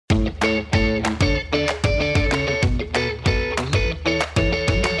Welcome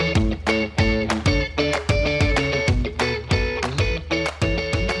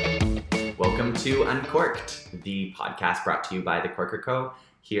to Uncorked, the podcast brought to you by the Corker Co.,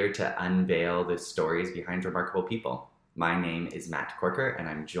 here to unveil the stories behind remarkable people. My name is Matt Corker, and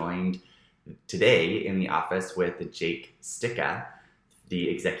I'm joined today in the office with Jake Stika, the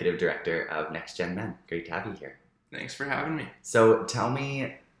Executive Director of Next Gen Men. Great to have you here. Thanks for having me. So tell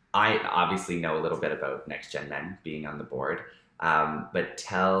me, I obviously know a little bit about Next Gen Men being on the board, but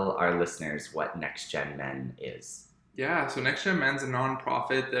tell our listeners what Next Gen Men is. Yeah, so Next Gen Men's a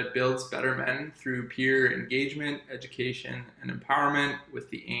nonprofit that builds better men through peer engagement, education, and empowerment with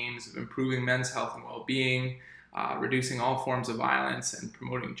the aims of improving men's health and well-being, reducing all forms of violence, and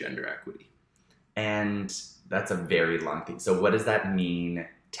promoting gender equity. And that's a very long thing. So what does that mean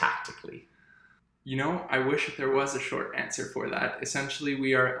tactically? You know, I wish there was a short answer for that. Essentially,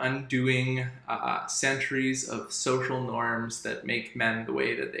 we are undoing centuries of social norms that make men the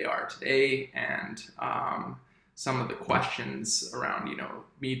way that they are today, and some of the questions around,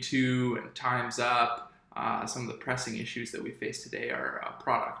 Me Too and Time's Up, some of the pressing issues that we face today are a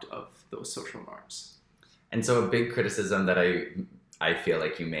product of those social norms. And so a big criticism that I feel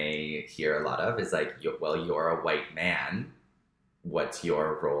like you may hear a lot of is like, well, you're a white man. What's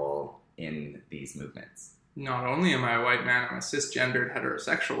your role in these movements? Not only am I a white man, I'm a cisgendered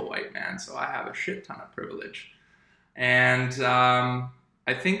heterosexual white man, so I have a shit ton of privilege. And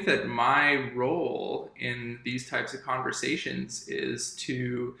I think that my role in these types of conversations is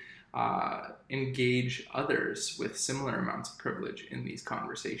to engage others with similar amounts of privilege in these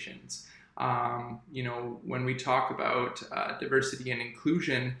conversations. When we talk about diversity and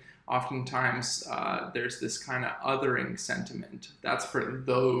inclusion, oftentimes there's this kind of othering sentiment. That's for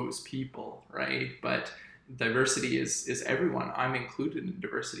those people, right? But diversity is everyone. I'm included in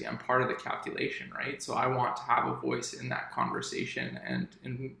diversity. I'm part of the calculation, right? So I want to have a voice in that conversation and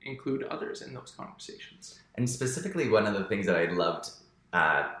include others in those conversations. And specifically, one of the things that I loved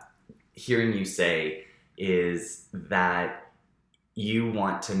hearing you say is that you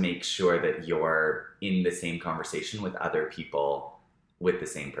want to make sure that you're in the same conversation with other people with the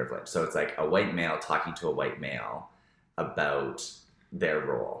same privilege. So it's like a white male talking to a white male about their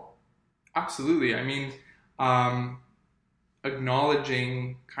role. Absolutely. I mean,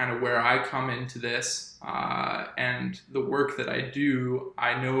 acknowledging kind of where I come into this and the work that I do,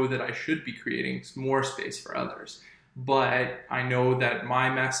 I know that I should be creating more space for others. But I know that my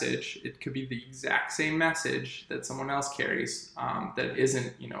message, it could be the exact same message that someone else carries that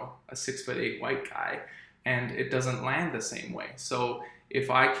isn't, a 6'8" white guy, and it doesn't land the same way. So if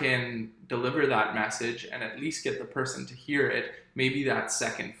I can deliver that message and at least get the person to hear it, maybe that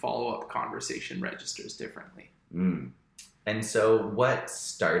second follow-up conversation registers differently. And so what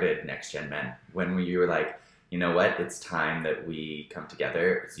started Next Gen Men? When you were like, you know what, it's time that we come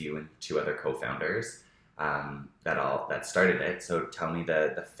together. It's you and two other co-founders that started it. So tell me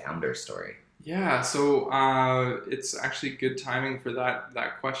the founder story. Yeah, so it's actually good timing for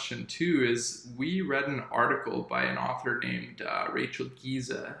that question too, is we read an article by an author named Rachel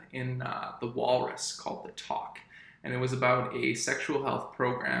Giza in The Walrus called The Talk. And it was about a sexual health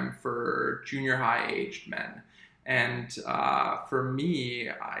program for junior high aged men. And for me,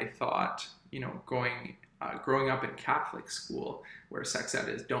 I thought, growing up in Catholic school where sex ed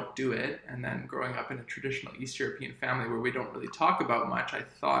is don't do it, and then growing up in a traditional East European family where we don't really talk about much, I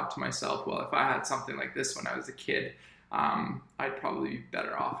thought to myself, well, if I had something like this when I was a kid, I'd probably be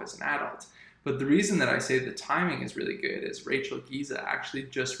better off as an adult. But the reason that I say the timing is really good is Rachel Giza actually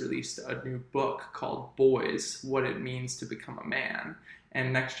just released a new book called Boys, What It Means to Become a Man,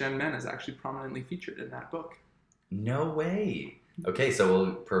 and Next Gen Men is actually prominently featured in that book. No way. Okay, so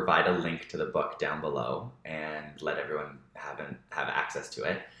we'll provide a link to the book down below and let everyone have access to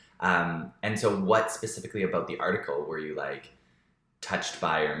it. And so what specifically about the article were you touched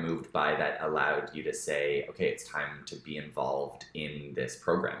by or moved by that allowed you to say, okay, it's time to be involved in this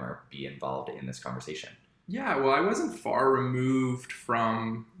program or be involved in this conversation? Yeah, well, I wasn't far removed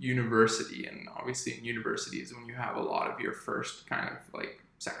from university, and obviously in university is when you have a lot of your first kind of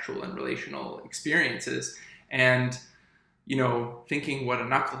sexual and relational experiences, and thinking what a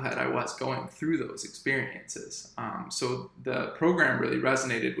knucklehead I was going through those experiences. So the program really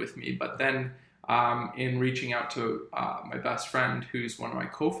resonated with me. But then in reaching out to my best friend, who's one of my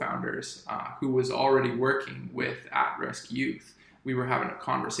co-founders, who was already working with at-risk youth, we were having a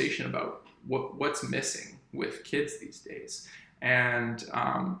conversation about what's missing with kids these days. And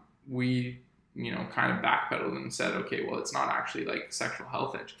we kind of backpedaled and said, okay, well, it's not actually sexual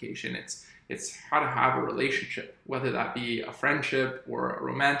health education. It's It's how to have a relationship, whether that be a friendship or a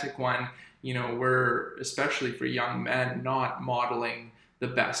romantic one. We're, especially for young men, not modeling the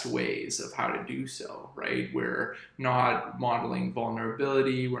best ways of how to do so, right? We're not modeling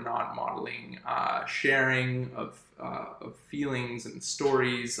vulnerability. We're not modeling sharing of feelings and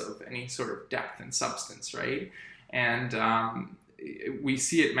stories of any sort of depth and substance, right? And we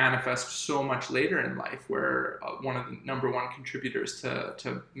see it manifest so much later in life, where one of the number one contributors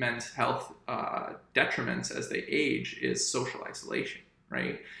to men's health detriments as they age is social isolation,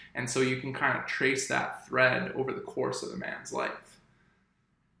 right? And so you can kind of trace that thread over the course of a man's life.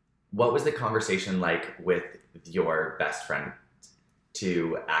 What was the conversation like with your best friend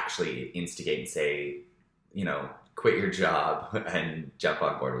to actually instigate and say, quit your job and jump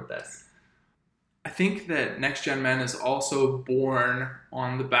on board with this? I think that Next Gen Men is also born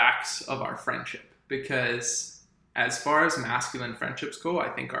on the backs of our friendship, because as far as masculine friendships go, I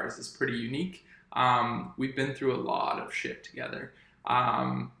think ours is pretty unique. We've been through a lot of shit together.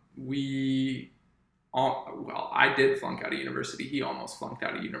 I did flunk out of university. He almost flunked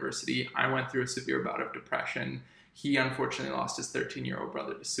out of university. I went through a severe bout of depression. He unfortunately lost his 13-year-old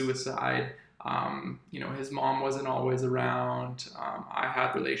brother to suicide. His mom wasn't always around. I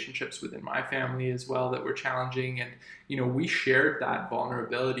had relationships within my family as well that were challenging. And, we shared that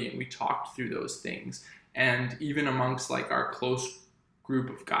vulnerability and we talked through those things. And even amongst like our close group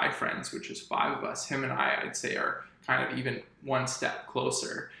of guy friends, which is 5 of us, him and I'd say are kind of even one step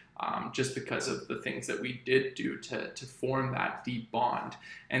closer, just because of the things that we did do to form that deep bond.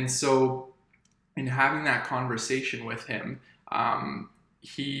 And so in having that conversation with him,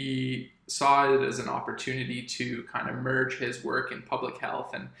 he saw it as an opportunity to kind of merge his work in public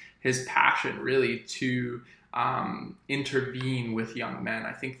health and his passion really to intervene with young men.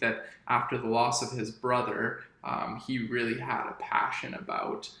 I think that after the loss of his brother, he really had a passion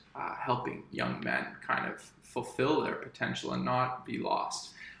about helping young men kind of fulfill their potential and not be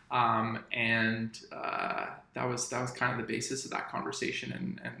lost. That was kind of the basis of that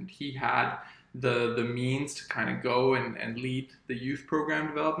conversation. And he had the means to kind of go and lead the youth program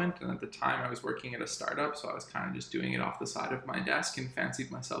development. And at the time I was working at a startup, so I was kind of just doing it off the side of my desk and fancied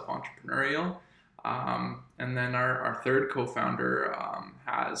myself entrepreneurial. And then our third co-founder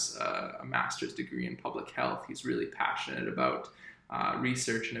has a master's degree in public health. He's really passionate about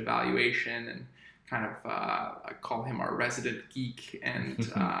research and evaluation, and kind of I call him our resident geek.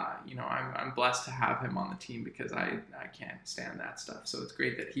 And I'm blessed to have him on the team, because I can't stand that stuff. So it's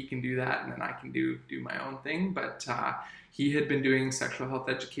great that he can do that, and then I can do my own thing. But he had been doing sexual health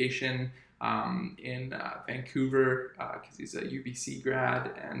education in Vancouver, because he's a UBC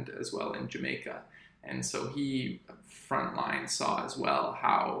grad, and as well in Jamaica. And so he frontline saw as well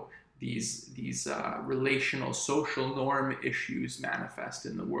how these relational social norm issues manifest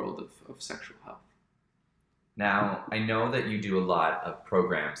in the world of sexual health. Now, I know that you do a lot of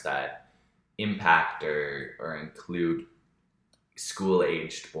programs that impact or include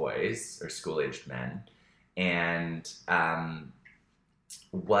school-aged boys or school-aged men. And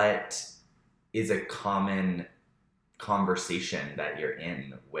what is a common conversation that you're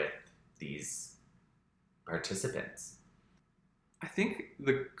in with these participants? I think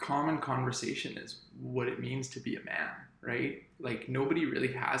the common conversation is what it means to be a man, right? Like, nobody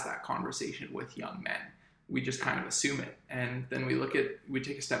really has that conversation with young men. We just kind of assume it. And then we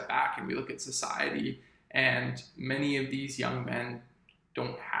take a step back and we look at society, and many of these young men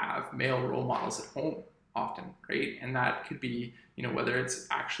don't have male role models at home often, right? And that could be, whether it's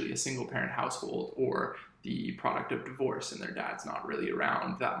actually a single parent household or the product of divorce and their dad's not really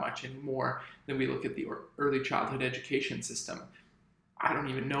around that much anymore. Then we look at the early childhood education system. I don't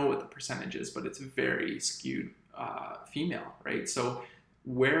even know what the percentage is, but it's very skewed female, right? So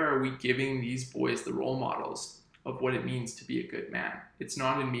where are we giving these boys the role models of what it means to be a good man? It's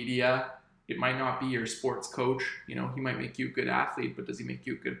not in media. It might not be your sports coach. He might make you a good athlete, but does he make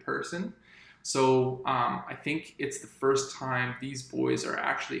you a good person? So I think it's the first time these boys are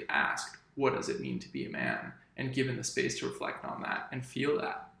actually asked, what does it mean to be a man? And given the space to reflect on that and feel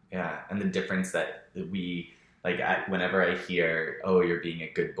that. Yeah, and the difference that we, whenever I hear, oh, you're being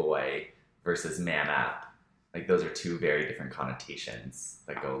a good boy versus man up, those are two very different connotations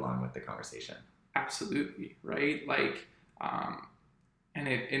that go along with the conversation. Absolutely, right? And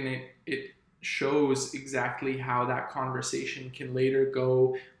it shows exactly how that conversation can later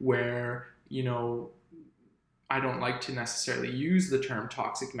go, where, I don't like to necessarily use the term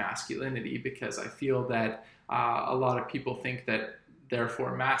toxic masculinity, because I feel that a lot of people think that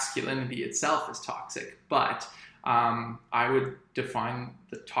therefore masculinity itself is toxic. But I would define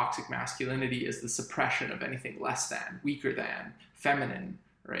the toxic masculinity as the suppression of anything less than, weaker than, feminine,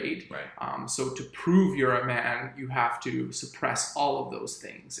 right? Right. So to prove you're a man, you have to suppress all of those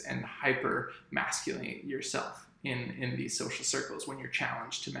things and hyper masculinate yourself in these social circles when you're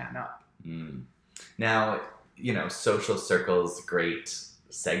challenged to man up. Now, social circles, great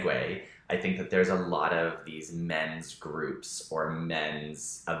segue. I think that there's a lot of these men's groups or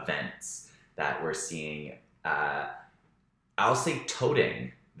men's events that we're seeing, I'll say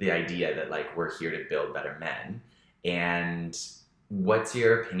toting the idea that like we're here to build better men. And what's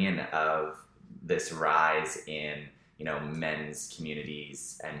your opinion of this rise in, men's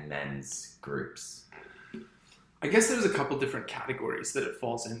communities and men's groups? I guess there's a couple different categories that it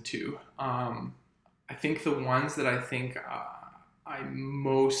falls into. I think the ones that I think I'm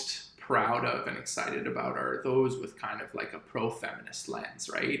most proud of and excited about are those with kind of like a pro-feminist lens,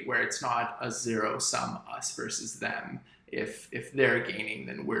 right? Where it's not a zero-sum us versus them. If they're gaining,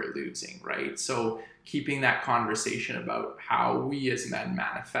 then we're losing, right? So keeping that conversation about how we as men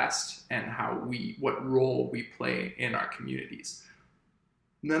manifest and what role we play in our communities.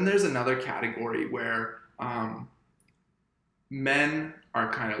 And then there's another category where men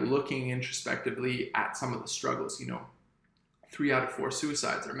are kind of looking introspectively at some of the struggles. 3 out of 4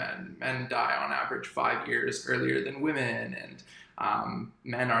 suicides are men. Men die on average 5 years earlier than women, and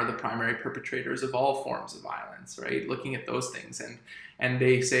men are the primary perpetrators of all forms of violence, right? Looking at those things, and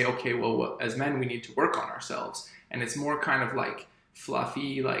they say, okay, well, as men, we need to work on ourselves. And it's more kind of like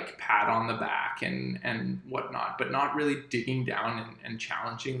fluffy, like pat on the back and whatnot, but not really digging down and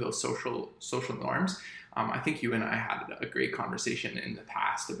challenging those social norms. I think you and I had a great conversation in the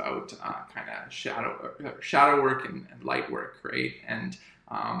past about kind of shadow work and light work, right? And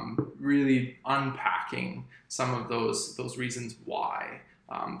really unpacking some of those reasons why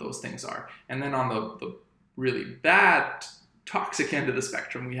those things are. And then on the really bad, toxic end of the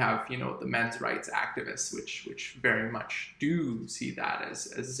spectrum, we have the men's rights activists, which very much do see that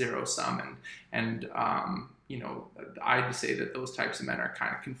as zero sum, and I'd say that those types of men are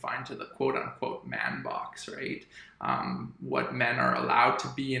kind of confined to the quote unquote man box, right? What men are allowed to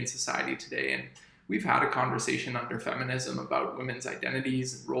be in society today. And we've had a conversation under feminism about women's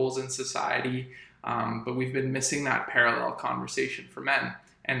identities and roles in society, but we've been missing that parallel conversation for men.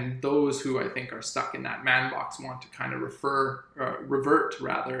 And those who I think are stuck in that man box want to kind of revert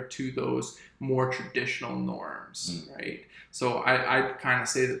to those more traditional norms, right? So I'd kind of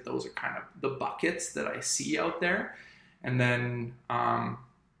say that those are kind of the buckets that I see out there. And then,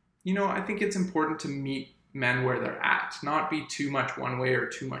 I think it's important to meet men where they're at, not be too much one way or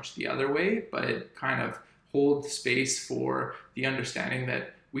too much the other way, but kind of hold space for the understanding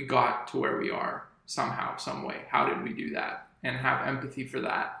that we got to where we are somehow, some way. How did we do that? And have empathy for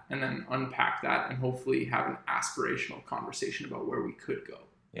that, and then unpack that and hopefully have an aspirational conversation about where we could go.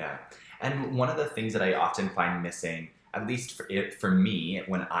 Yeah. And one of the things that I often find missing, at least for me,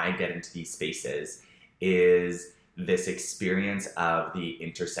 when I get into these spaces, is this experience of the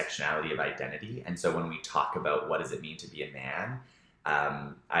intersectionality of identity. And so when we talk about what does it mean to be a man,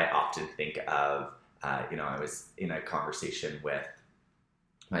 I often think of, I was in a conversation with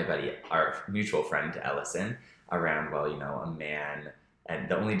my buddy, our mutual friend, Ellison, around, a man, and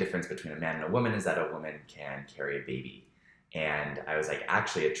the only difference between a man and a woman is that a woman can carry a baby. And I was like,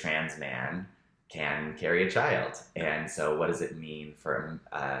 actually, a trans man can carry a child. And so what does it mean for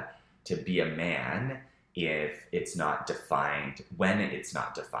to be a man if it's not defined, when it's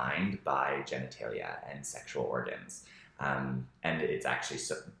not defined by genitalia and sexual organs? And it's actually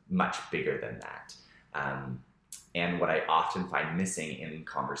so much bigger than that. And what I often find missing in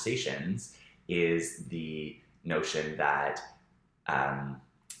conversations is the notion that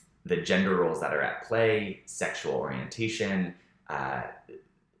the gender roles that are at play, sexual orientation,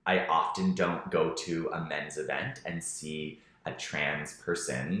 I often don't go to a men's event and see a trans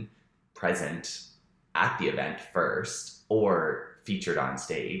person present at the event first or featured on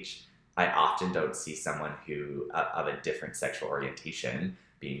stage. I often don't see someone who of a different sexual orientation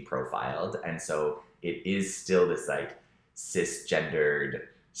being profiled. And so it is still this like cisgendered,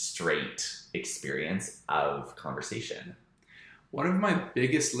 straight experience of conversation. One of my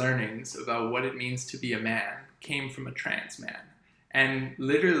biggest learnings about what it means to be a man came from a trans man. And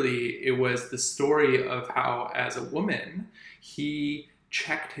literally, it was the story of how, as a woman, he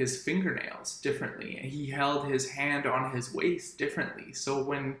checked his fingernails differently. And he held his hand on his waist differently. So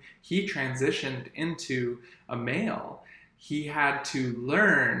when he transitioned into a male, he had to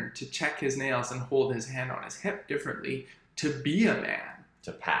learn to check his nails and hold his hand on his hip differently to be a man.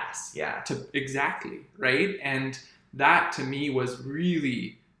 To pass, yeah. Exactly, right? And that to me was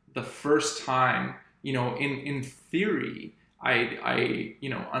really the first time, in theory, I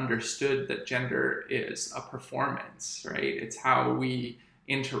understood that gender is a performance, right? It's how we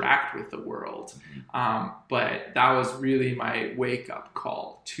interact with the world. But that was really my wake-up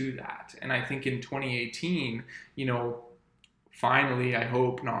call to that. And I think in 2018, finally, I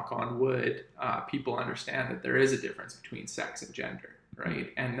hope, knock on wood, people understand that there is a difference between sex and gender,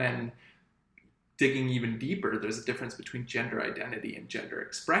 right? And then digging even deeper, there's a difference between gender identity and gender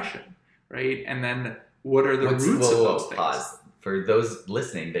expression, right? And then what are the roots of those things? Pause. For those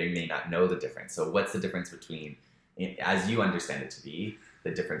listening, they may not know the difference. So what's the difference between, as you understand it to be,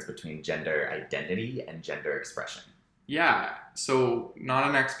 the difference between gender identity and gender expression? Yeah, so not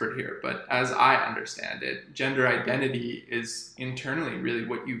an expert here, but as I understand it, gender identity is internally really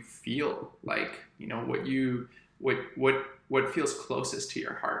what you feel like, what feels closest to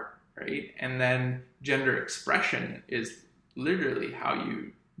your heart, right? And then gender expression is literally how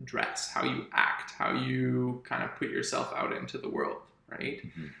you dress, how you act, how you kind of put yourself out into the world, right?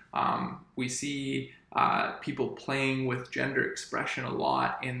 We see people playing with gender expression a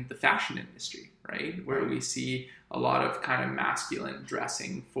lot in the fashion industry, right? Where we see a lot of kind of masculine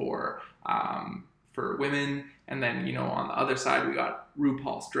dressing for women, and then on the other side we got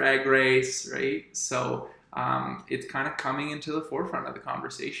RuPaul's Drag Race, right? So it's kind of coming into the forefront of the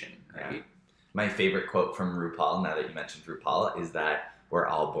conversation, right? Yeah. My favorite quote from RuPaul, now that you mentioned RuPaul, is that we're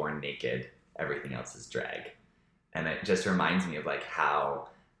all born naked, everything else is drag. And it just reminds me of like how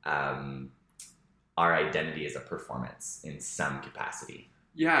our identity is a performance in some capacity.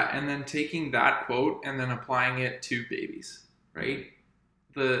 Yeah, and then taking that quote and then applying it to babies, right?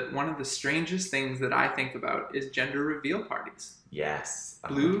 One of the strangest things that I think about is gender reveal parties. Yes.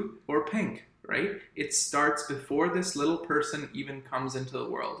 Blue or pink, right? It starts before this little person even comes into the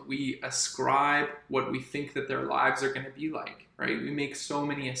world. We ascribe what we think that their lives are going to be like, right? We make so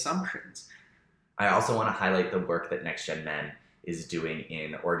many assumptions. I also want to highlight the work that Next Gen Men is doing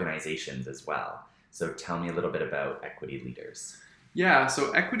in organizations as well. So tell me a little bit about Equity Leaders. Yeah,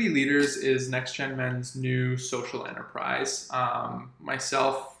 so Equity Leaders is Next Gen Men's new social enterprise.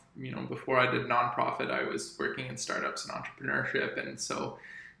 Myself, before I did nonprofit, I was working in startups and entrepreneurship, and so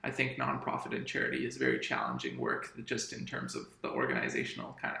I think nonprofit and charity is very challenging work, just in terms of the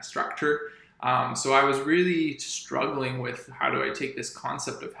organizational kind of structure. So I was really struggling with how do I take this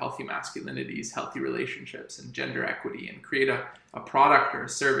concept of healthy masculinities, healthy relationships, and gender equity and create a product or a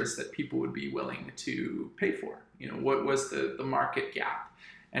service that people would be willing to pay for. What was the market gap?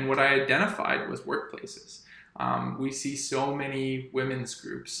 And what I identified was workplaces. We see so many women's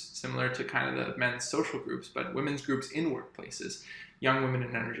groups, similar to kind of the men's social groups, but women's groups in workplaces, Young Women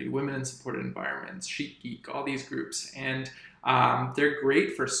in Energy, Women in Supported Environments, Chic Geek, all these groups. And they're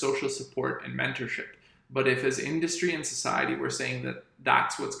great for social support and mentorship. But if as industry and society we're saying that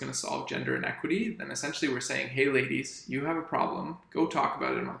that's what's going to solve gender inequity, then essentially we're saying, hey ladies, you have a problem, go talk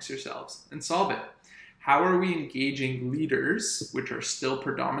about it amongst yourselves and solve it. How are we engaging leaders, which are still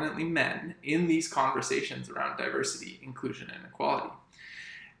predominantly men, in these conversations around diversity, inclusion, and equality?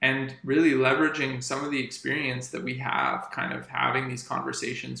 And really leveraging some of the experience that we have kind of having these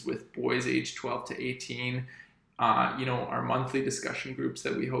conversations with boys aged 12 to 18, our monthly discussion groups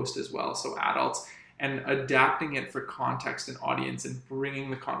that we host as well, so adults, and adapting it for context and audience and bringing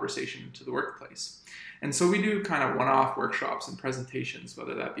the conversation into the workplace. And so we do kind of one-off workshops and presentations,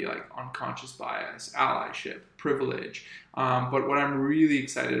 whether that be like unconscious bias, allyship, privilege. But what I'm really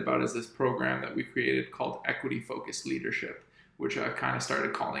excited about is this program that we created called Equity Focused Leadership, which I kind of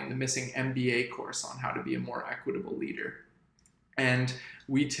started calling the missing MBA course on how to be a more equitable leader. And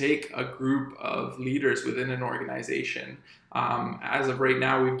we take a group of leaders within an organization. As of right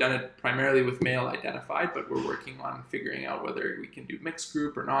now, we've done it primarily with male identified, but we're working on figuring out whether we can do mixed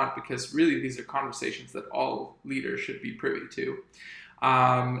group or not, because really these are conversations that all leaders should be privy to.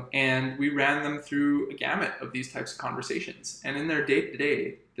 And we ran them through a gamut of these types of conversations. And in their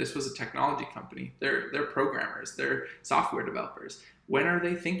day-to-day, this was a technology company. They're programmers, they're software developers. When are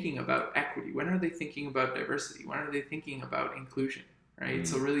they thinking about equity? When are they thinking about diversity? When are they thinking about inclusion? Right?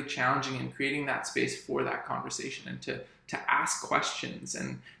 So really challenging and creating that space for that conversation and to ask questions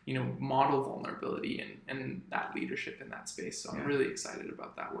and model vulnerability and that leadership in that space. So I'm really excited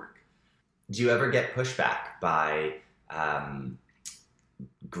about that work. Do you ever get pushback by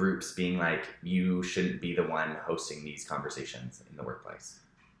groups being like, you shouldn't be the one hosting these conversations in the workplace?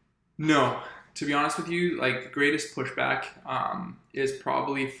 No. To be honest with you, like the greatest pushback is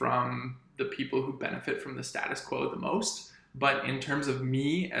probably from the people who benefit from the status quo the most. But in terms of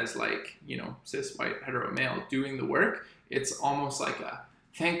me as cis, white, hetero male doing the work, it's almost like a,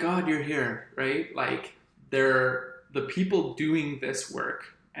 thank God you're here, right? Like they're the people doing this work.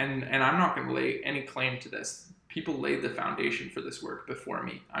 And I'm not going to lay any claim to this. People laid the foundation for this work before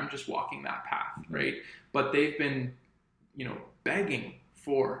me. I'm just walking that path, right? But they've been, begging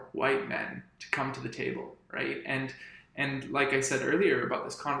for white men to come to the table, right? And like I said earlier about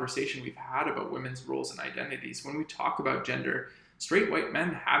this conversation we've had about women's roles and identities, when we talk about gender, straight white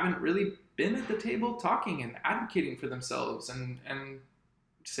men haven't really been at the table talking and advocating for themselves and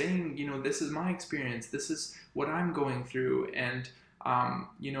saying, this is my experience, this is what I'm going through, and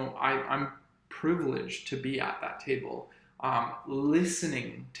I'm privileged to be at that table,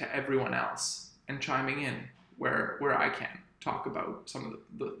 listening to everyone else and chiming in where I can talk about some of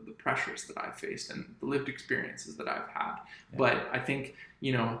the pressures that I've faced and the lived experiences that I've had. Yeah. But I think,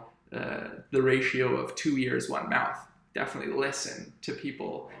 the ratio of 2 ears, 1 mouth, definitely listen to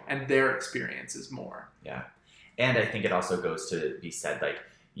people and their experiences more. Yeah. And I think it also goes to be said, like,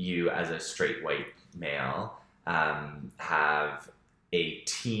 you as a straight white male have a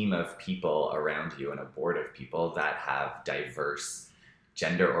team of people around you and a board of people that have diverse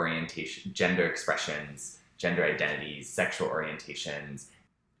gender orientation, gender expressions, gender identities, sexual orientations,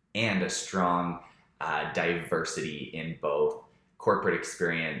 and a strong diversity in both corporate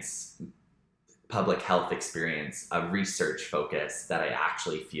experience, public health experience, a research focus that I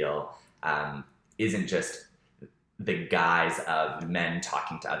actually feel isn't just the guise of men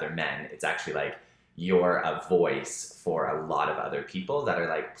talking to other men. It's actually like you're a voice for a lot of other people that are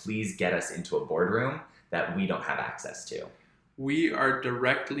like, please get us into a boardroom that we don't have access to. We are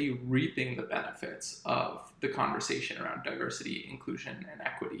directly reaping the benefits of the conversation around diversity, inclusion, and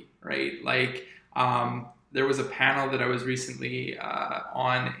equity, right? Like, there was a panel that I was recently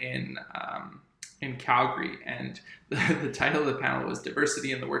on in Calgary, and the title of the panel was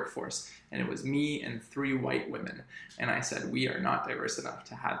Diversity in the Workforce, and it was me and 3 white women, and I said, we are not diverse enough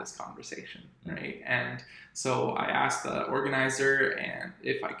to have this conversation, right? And so I asked the organizer and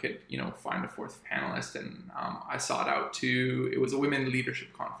if I could, find a 4th panelist, and I sought out it was a women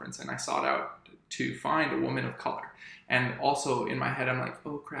leadership conference, and I sought out to find a woman of color. And also in my head, I'm like,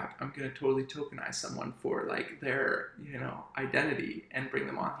 oh crap, I'm going to totally tokenize someone for like their, identity and bring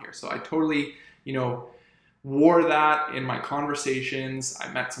them on here. So I totally, wore that in my conversations.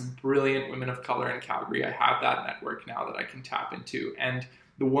 I met some brilliant women of color in Calgary. I have that network now that I can tap into. And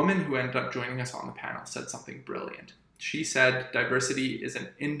the woman who ended up joining us on the panel said something brilliant. She said, diversity is an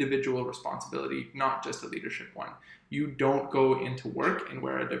individual responsibility, not just a leadership one. You don't go into work and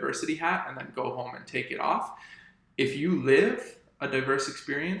wear a diversity hat and then go home and take it off. If you live a diverse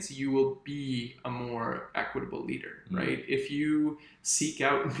experience, you will be a more equitable leader, right? If you seek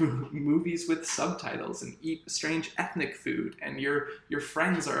out movies with subtitles and eat strange ethnic food, and your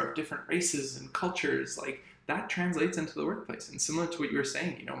friends are of different races and cultures, like that translates into the workplace. And similar to what you were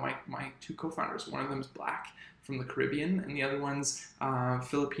saying, my 2 co-founders, one of them is Black from the Caribbean, and the other one's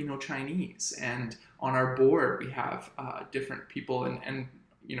Filipino Chinese. And on our board, we have different people, and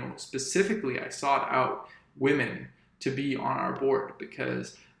specifically, I sought out women to be on our board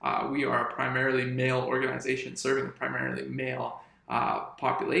because we are a primarily male organization serving a primarily male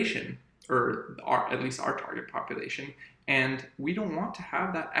population, or at least our target population. And we don't want to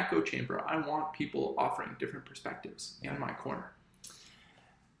have that echo chamber. I want people offering different perspectives in my corner.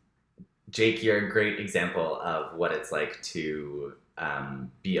 Jake, you're a great example of what it's like to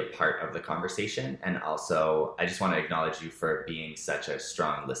be a part of the conversation. And also, I just want to acknowledge you for being such a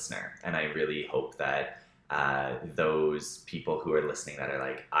strong listener. And I really hope that those people who are listening that are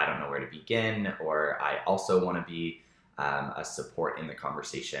like, I don't know where to begin, or I also want to be a support in the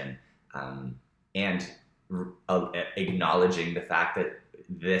conversation, and acknowledging the fact that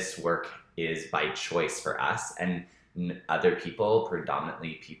this work is by choice for us, and other people,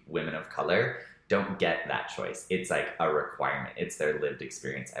 predominantly women of color, don't get that choice. It's like a requirement. It's their lived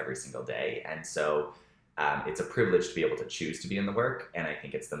experience every single day. And so it's a privilege to be able to choose to be in the work, and I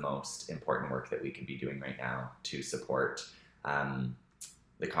think it's the most important work that we could be doing right now to support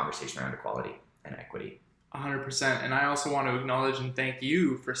the conversation around equality and equity. 100%. And I also want to acknowledge and thank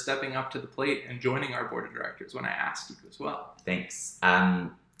you for stepping up to the plate and joining our board of directors when I asked you as well. Thanks. All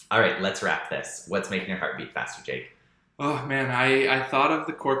right, let's wrap this. What's making your heart beat faster, Jake? Oh man, I thought of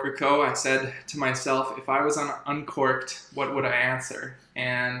the Corker Co. I said to myself, if I was uncorked, what would I answer?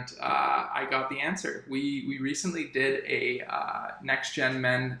 And I got the answer. We recently did a Next Gen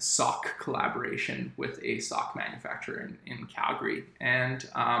Men sock collaboration with a sock manufacturer in Calgary, and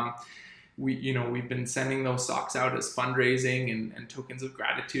we've been sending those socks out as fundraising and tokens of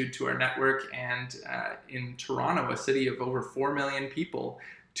gratitude to our network. And in Toronto, a city of over 4 million people,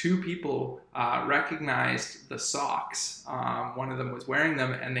 2 people recognized the socks. One of them was wearing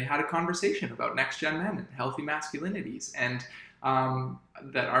them, and they had a conversation about Next Gen Men and healthy masculinities, and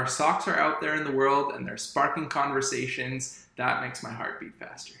that our socks are out there in the world and they're sparking conversations. That makes my heart beat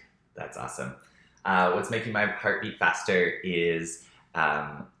faster. That's awesome. What's making my heart beat faster is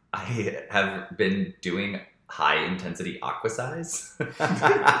I have been doing high intensity aquasize.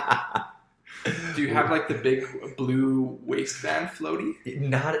 Do you have like the big blue waistband floaty?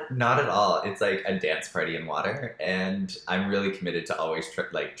 Not at all. It's like a dance party in water, and I'm really committed to always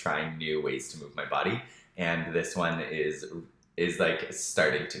trying new ways to move my body. And this one is like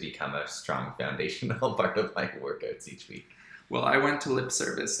starting to become a strong foundational part of my workouts each week. Well, I went to lip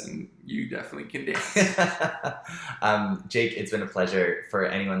service, and you definitely can dance. Jake, it's been a pleasure. For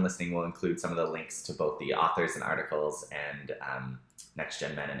anyone listening, we'll include some of the links to both the authors and articles and Next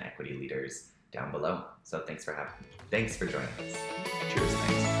Gen Men and Equity Leaders down below. So thanks for joining us. Cheers,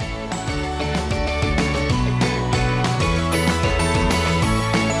 thanks.